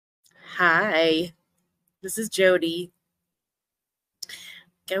Hi, this is Jody.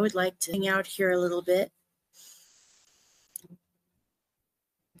 I would like to hang out here a little bit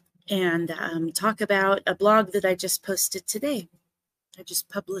and talk about a blog that I just posted today. I just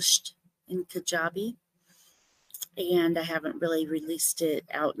published in Kajabi, and I haven't really released it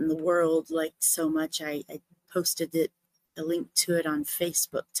out in the world like so much. I posted a link to it on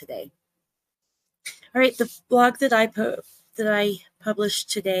Facebook today. All right, the blog that I published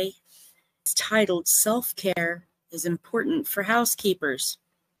today is titled "Self-Care is Important for Housekeepers."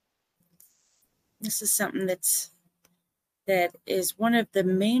 This is something that is one of the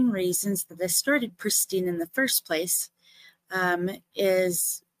main reasons that I started Pristine in the first place,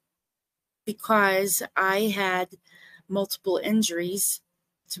 is because I had multiple injuries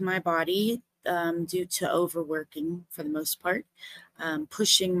to my body due to overworking for the most part,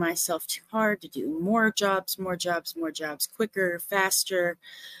 pushing myself too hard to do more jobs, quicker, faster,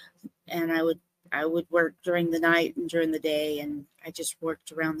 and I would work during the night and during the day, and I just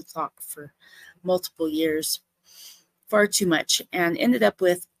worked around the clock for multiple years. Far too much, and ended up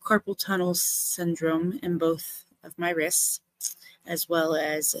with carpal tunnel syndrome in both of my wrists, as well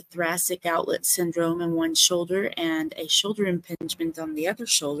as a thoracic outlet syndrome in one shoulder and a shoulder impingement on the other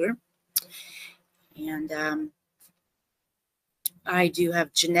shoulder. And I do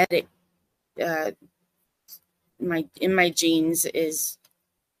have genetic, in my genes is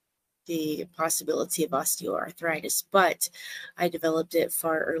the possibility of osteoarthritis, but I developed it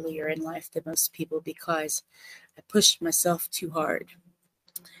far earlier in life than most people because I pushed myself too hard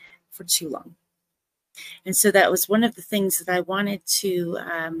for too long. And so that was one of the things that I wanted to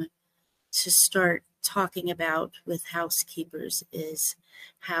start talking about with housekeepers, is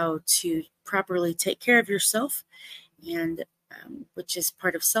how to properly take care of yourself, and which is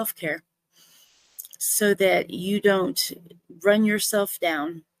part of self-care, so that you don't run yourself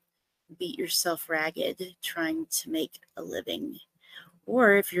down, beat yourself ragged trying to make a living.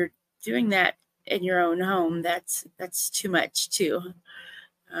 Or if you're doing that in your own home, that's too much too.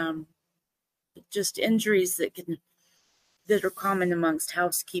 Just injuries that are common amongst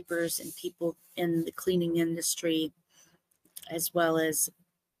housekeepers and people in the cleaning industry, as well as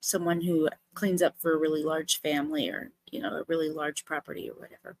someone who cleans up for a really large family, or a really large property or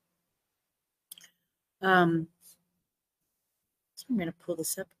whatever. So I'm going to pull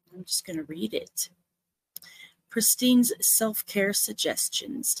this up. I'm just going to read it. Pristine's self-care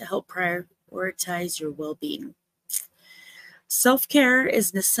suggestions to help prioritize your well-being. Self-care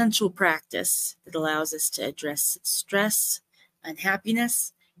is an essential practice that allows us to address stress,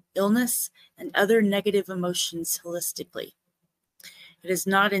 unhappiness, illness, and other negative emotions holistically. It is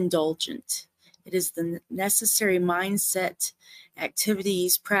not indulgent. It is the necessary mindset,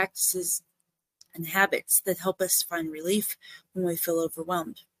 activities, practices, and habits that help us find relief when we feel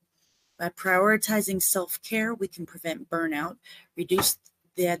overwhelmed. By prioritizing self-care, we can prevent burnout, reduce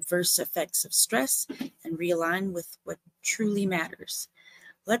the adverse effects of stress, and realign with what truly matters.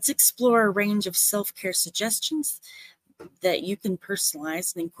 Let's explore a range of self-care suggestions that you can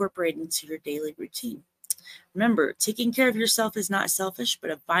personalize and incorporate into your daily routine. Remember, taking care of yourself is not selfish,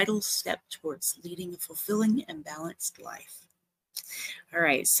 but a vital step towards leading a fulfilling and balanced life. All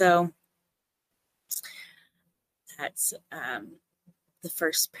right, so that's the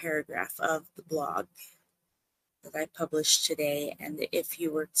first paragraph of the blog that I published today. And if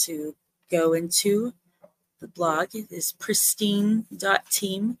you were to go into the blog, it is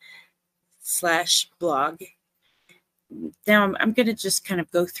pristine.team/blog. Now I'm going to just kind of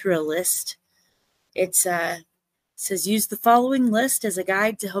go through a list. It says, use the following list as a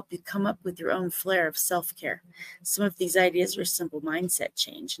guide to help you come up with your own flair of self-care. Some of these ideas are simple mindset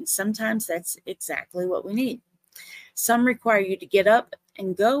change, and sometimes that's exactly what we need. Some require you to get up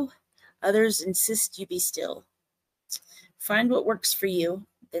and go. Others insist you be still. Find what works for you,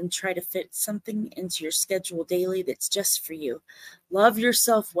 then try to fit something into your schedule daily that's just for you. Love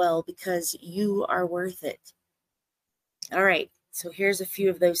yourself well, because you are worth it. All right, so here's a few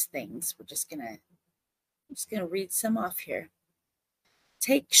of those things. I'm just gonna read some off here.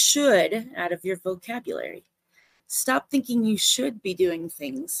 Take should out of your vocabulary. Stop thinking you should be doing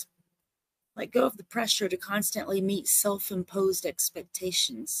things. Let go of the pressure to constantly meet self-imposed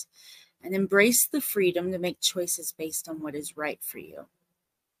expectations, and embrace the freedom to make choices based on what is right for you.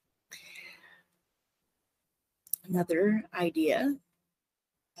 Another idea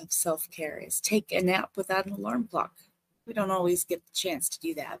of self-care is take a nap without an alarm clock. We don't always get the chance to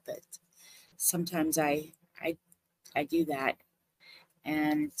do that, but sometimes I do that,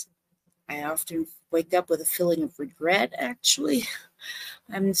 and I often wake up with a feeling of regret, actually.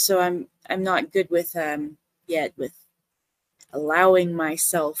 So I'm not good with yet with allowing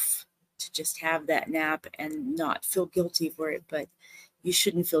myself to just have that nap and not feel guilty for it, but you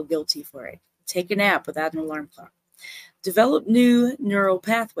shouldn't feel guilty for it. Take a nap without an alarm clock. Develop new neural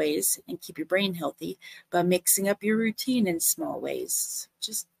pathways and keep your brain healthy by mixing up your routine in small ways.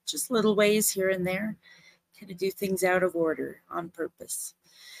 Just little ways here and there. Kind of do things out of order on purpose.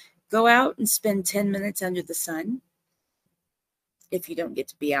 Go out and spend 10 minutes under the sun. If you don't get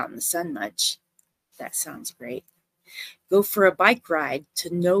to be out in the sun much, that sounds great. Go for a bike ride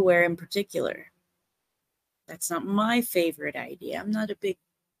to nowhere in particular. That's not my favorite idea. I'm not a big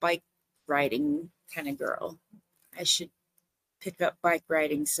bike riding kind of girl. I should pick up bike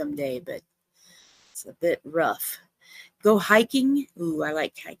riding someday, but it's a bit rough. Go hiking. Ooh, I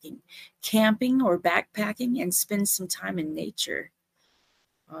like hiking. Camping or backpacking and spend some time in nature.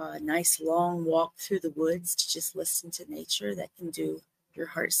 A nice long walk through the woods to just listen to nature. That can do your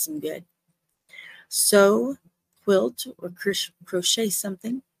heart some good. Sew, quilt, or crochet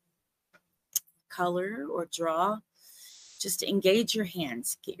something. Color or draw. Just engage your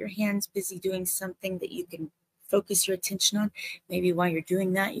hands. Get your hands busy doing something that you can focus your attention on. Maybe while you're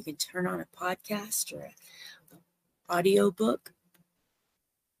doing that, you can turn on a podcast or an audio book.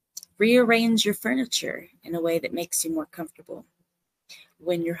 Rearrange your furniture in a way that makes you more comfortable.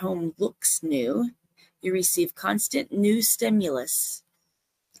 When your home looks new, you receive constant new stimulus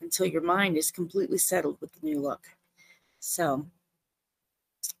until your mind is completely settled with the new look. So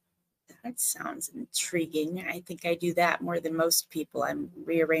that sounds intriguing. I think I do that more than most people. I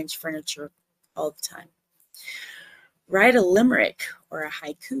rearrange furniture all the time. Write a limerick or a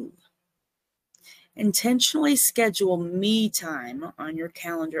haiku. Intentionally schedule me time on your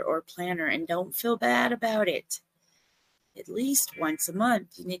calendar or planner and don't feel bad about it. At least once a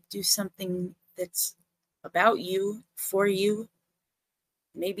month, you need to do something that's about you, for you,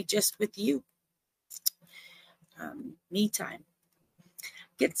 maybe just with you. Me time.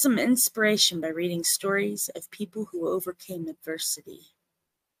 Get some inspiration by reading stories of people who overcame adversity.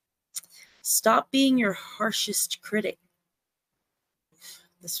 Stop being your harshest critic.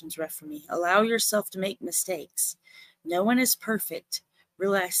 This one's rough for me. Allow yourself to make mistakes. No one is perfect.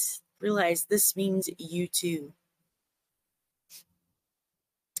 Realize this means you too.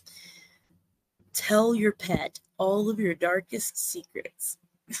 Tell your pet all of your darkest secrets.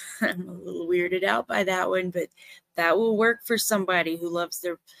 I'm a little weirded out by that one, but that will work for somebody who loves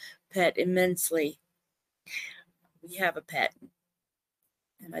their pet immensely. We have a pet,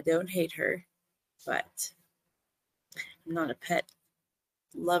 and I don't hate her, but I'm not a pet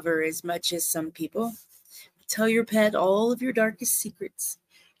lover as much as some people. Tell your pet all of your darkest secrets.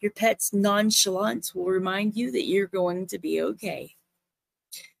 Your pet's nonchalance will remind you that you're going to be okay.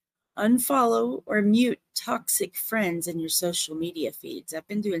 Unfollow or mute toxic friends in your social media feeds. I've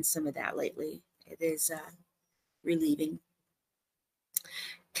been doing some of that lately. It is relieving.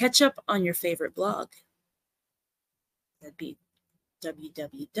 Catch up on your favorite blog. That'd be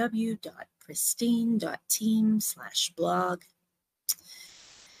www.pristine.team/blog.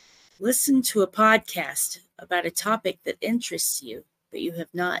 Listen to a podcast about a topic that interests you, but you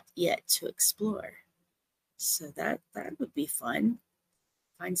have not yet to explore. So that would be fun.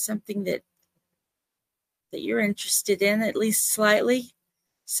 Find something that you're interested in, at least slightly,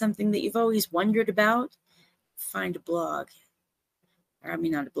 something that you've always wondered about. Find a blog, or I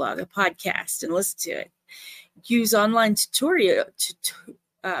mean not a blog, a podcast, and listen to it. Use online tutorials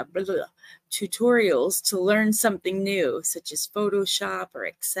to learn something new, such as Photoshop or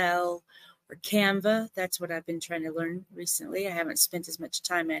Excel or Canva. That's what I've been trying to learn recently. I haven't spent as much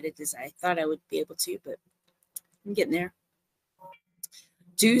time at it as I thought I would be able to, but I'm getting there.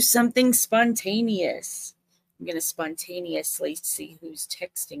 Do something spontaneous. I'm going to spontaneously see who's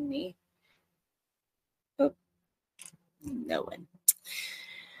texting me. Oh, no one.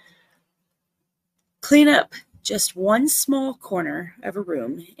 Clean up just one small corner of a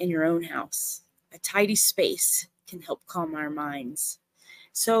room in your own house. A tidy space can help calm our minds.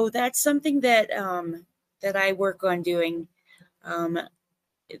 So that's something that that I work on doing.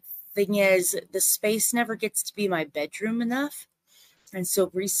 Thing is, the space never gets to be my bedroom enough. And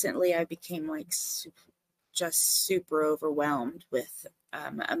so recently I became like just super overwhelmed with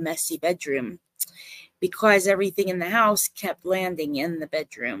a messy bedroom because everything in the house kept landing in the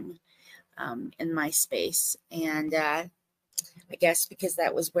bedroom, in my space. And I guess because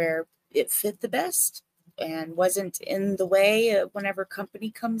that was where it fit the best and wasn't in the way whenever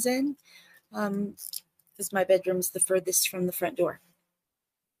company comes in, because my bedroom's the furthest from the front door.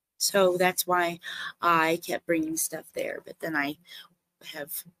 So that's why I kept bringing stuff there. But then I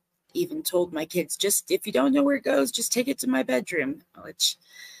have even told my kids, just if you don't know where it goes, just take it to my bedroom, which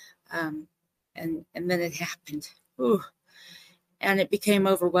and then it happened. Ooh. and it became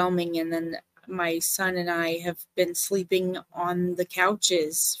overwhelming. And then my son and I have been sleeping on the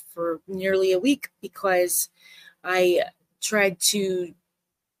couches for nearly a week because I tried to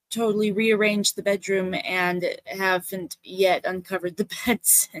totally rearrange the bedroom and haven't yet uncovered the bed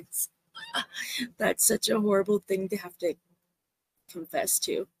since. That's such a horrible thing to have to confess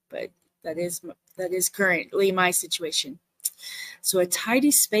to, but that is currently my situation. So a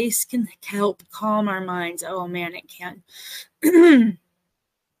tidy space can help calm our minds. Oh man, it can.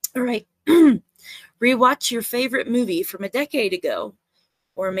 All right. Rewatch your favorite movie from a decade ago,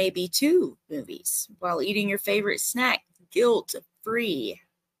 or maybe two movies, while eating your favorite snack, guilt-free.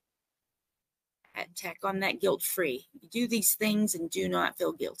 Tack on that guilt-free. You do these things and do not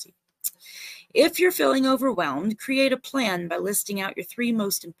feel guilty. If you're feeling overwhelmed, create a plan by listing out your 3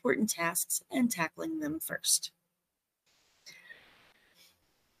 most important tasks and tackling them first.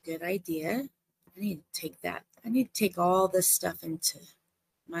 Good idea. I need to take that. I need to take all this stuff into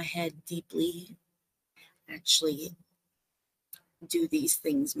my head deeply. Actually do these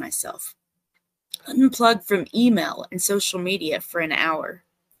things myself. Unplug from email and social media for an hour.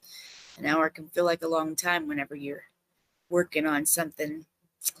 An hour can feel like a long time whenever you're working on something.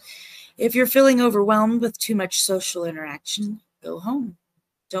 If you're feeling overwhelmed with too much social interaction, go home.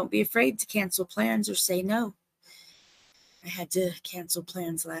 Don't be afraid to cancel plans or say no. I had to cancel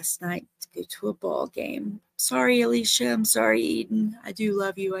plans last night to go to a ball game. Sorry, Alicia. I'm sorry, Eden. I do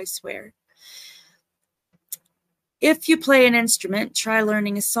love you, I swear. If you play an instrument, try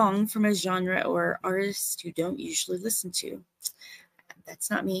learning a song from a genre or artist you don't usually listen to. That's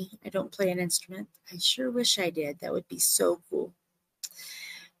not me. I don't play an instrument. I sure wish I did. That would be so cool.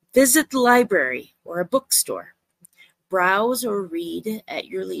 Visit the library or a bookstore. Browse or read at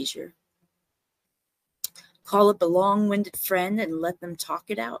your leisure. Call up a long-winded friend and let them talk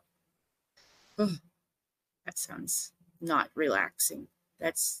it out. Ugh, that sounds not relaxing.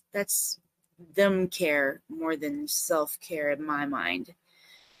 That's them care more than self-care in my mind.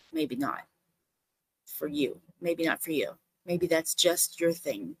 Maybe not for you. Maybe not for you. Maybe that's just your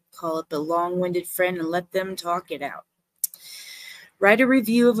thing. Call up a long-winded friend and let them talk it out. Write a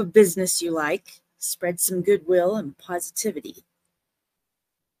review of a business you like. Spread some goodwill and positivity.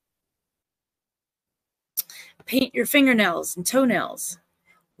 Paint your fingernails and toenails.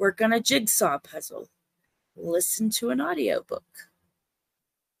 Work on a jigsaw puzzle. Listen to an audiobook.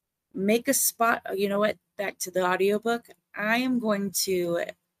 Make a spot. You know what? Back to the audiobook. I am going to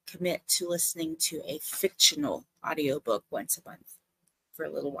commit to listening to a fictional audiobook once a month for a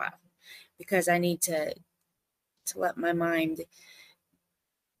little while because I need to let my mind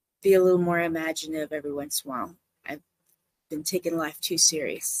be a little more imaginative every once in a while. I've been taking life too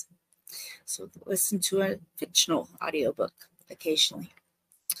serious. So listen to a fictional audiobook occasionally.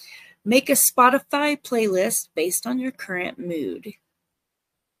 Make a Spotify playlist based on your current mood,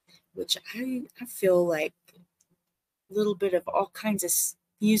 which I feel like a little bit of all kinds of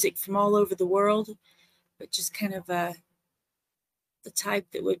music from all over the world, but just kind of the type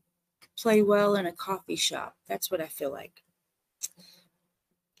that would play well in a coffee shop. That's what I feel like,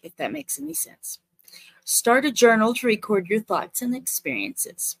 if that makes any sense. Start a journal to record your thoughts and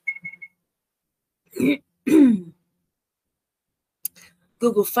experiences.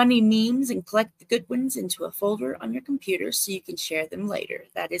 Google funny memes and collect the good ones into a folder on your computer so you can share them later.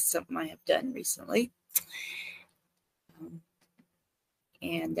 That is something I have done recently.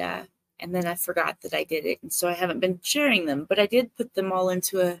 And then I forgot that I did it, and so I haven't been sharing them, but I did put them all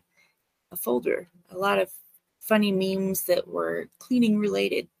into a folder. A lot of funny memes that were cleaning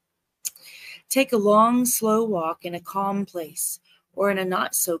related. Take a long, slow walk in a calm place or in a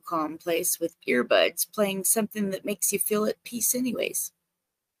not so calm place with earbuds playing something that makes you feel at peace anyways.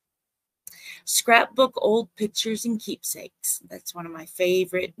 Scrapbook old pictures and keepsakes. That's one of my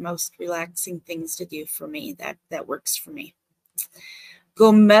favorite, most relaxing things to do for me. That works for me.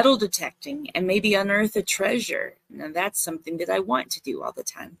 Go metal detecting and maybe unearth a treasure. Now that's something that I want to do all the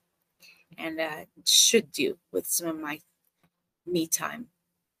time and should do with some of my me time.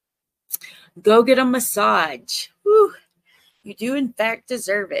 Go get a massage. Whew. You do in fact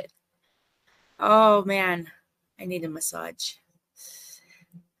deserve it. Oh man, I need a massage.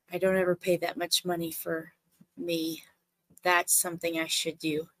 I don't ever pay that much money for me. That's something I should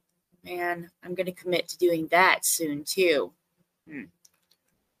do. Man, I'm going to commit to doing that soon too.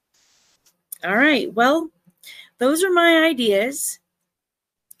 All right, well, those are my ideas.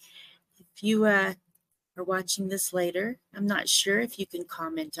 If you are watching this later, I'm not sure if you can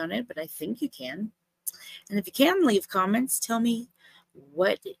comment on it, but I think you can. And if you can leave comments, tell me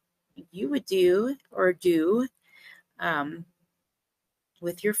what you would do or do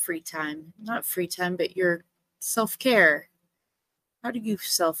with your free time. Not free time, but your self-care. How do you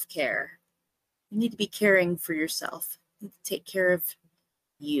self-care? You need to be caring for yourself. You need to take care of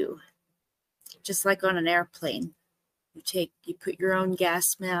you. Just like on an airplane, you put your own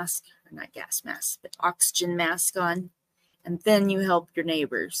gas mask, or not gas mask, but oxygen mask on, and then you help your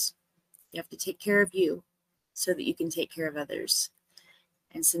neighbors. You have to take care of you so that you can take care of others.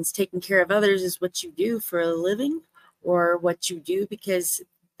 And since taking care of others is what you do for a living, or what you do because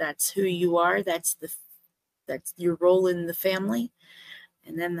that's who you are, that's your role in the family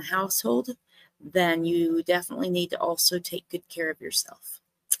and then the household, then you definitely need to also take good care of yourself.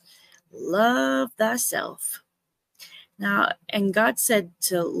 Love thyself. Now, and God said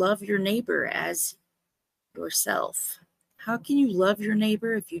to love your neighbor as yourself. How can you love your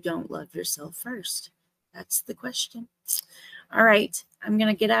neighbor if you don't love yourself first? That's the question. All right, I'm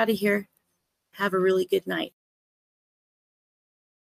going to get out of here. Have a really good night.